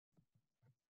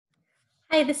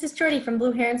Hi, this is Jordy from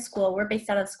Blue Heron School. We're based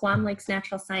out of Squam Lakes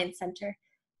Natural Science Center.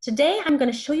 Today I'm going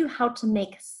to show you how to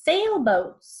make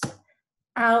sailboats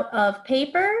out of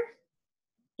paper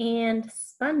and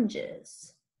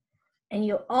sponges. And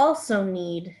you also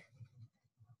need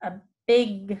a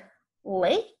big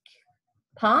lake,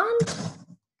 pond,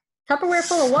 Tupperware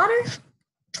full of water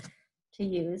to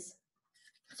use.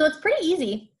 So it's pretty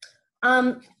easy.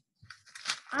 I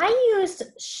used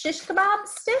shish kebab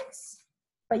sticks,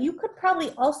 but you could probably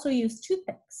also use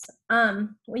toothpicks.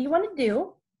 What you want to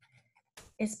do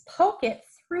is poke it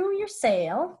through your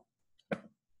sail,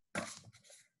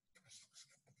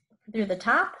 through the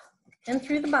top and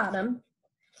through the bottom.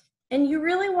 And you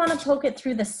really want to poke it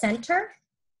through the center,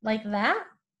 like that,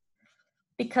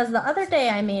 because the other day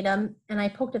I made them and I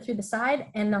poked it through the side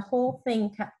and the whole thing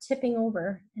kept tipping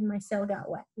over and my sail got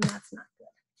wet, and that's not good.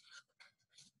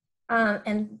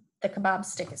 And the kebab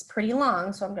stick is pretty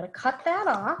long, so I'm going to cut that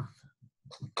off.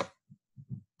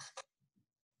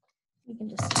 You can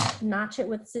just notch it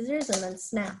with scissors and then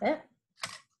snap it.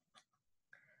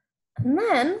 And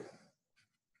then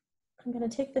I'm going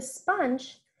to take this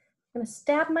sponge, I'm going to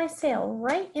stab my sail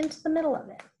right into the middle of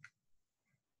it.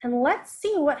 And let's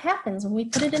see what happens when we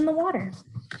put it in the water.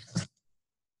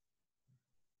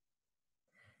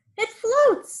 It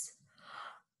floats!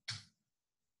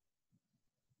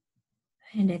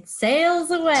 And it sails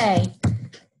away.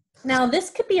 Now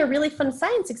this could be a really fun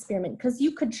science experiment because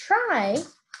you could try,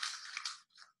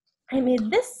 I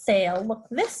made this sail look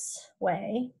this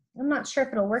way. I'm not sure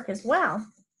if it'll work as well,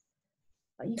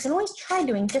 but you can always try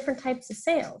doing different types of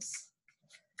sails.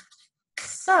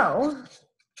 So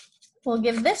we'll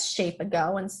give this shape a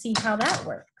go and see how that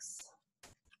works.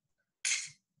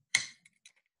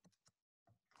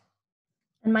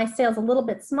 And my sail's a little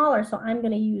bit smaller, so I'm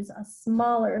going to use a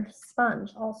smaller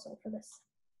sponge also for this.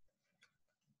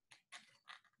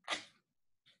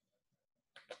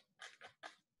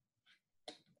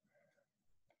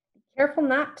 Be careful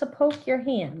not to poke your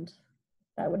hand.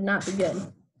 That would not be good.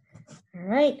 All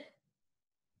right.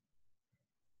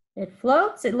 It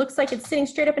floats. It looks like it's sitting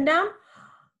straight up and down.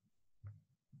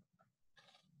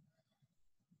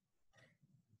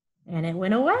 And it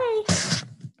went away.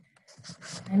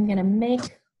 I'm gonna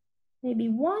make maybe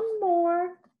one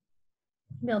more.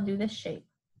 Maybe I'll do this shape.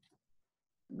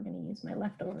 I'm gonna use my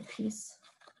leftover piece.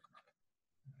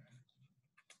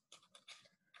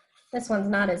 This one's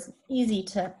not as easy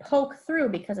to poke through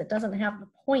because it doesn't have the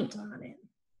point on it.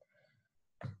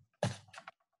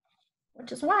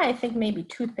 Which is why I think maybe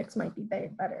toothpicks might be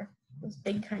better. Those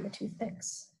big kind of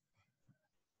toothpicks.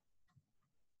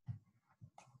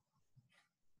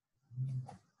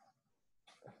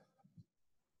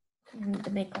 I need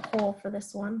to make a hole for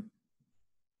this one.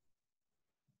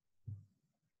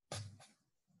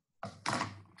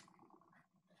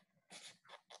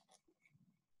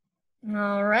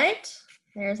 All right,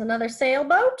 there's another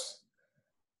sailboat.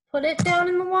 Put it down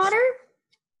in the water.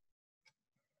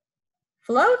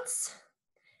 Floats.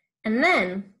 And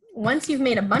then, once you've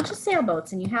made a bunch of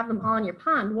sailboats and you have them all in your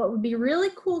pond, what would be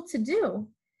really cool to do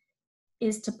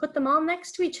is to put them all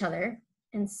next to each other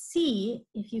and see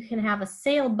if you can have a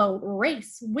sailboat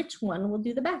race, which one will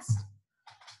do the best.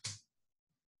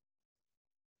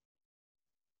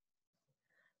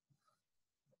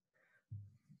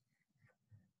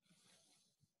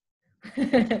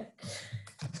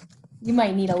 You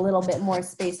might need a little bit more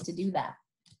space to do that.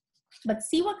 But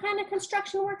see what kind of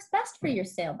construction works best for your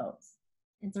sailboats.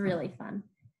 It's really fun.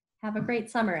 Have a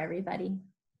great summer, everybody.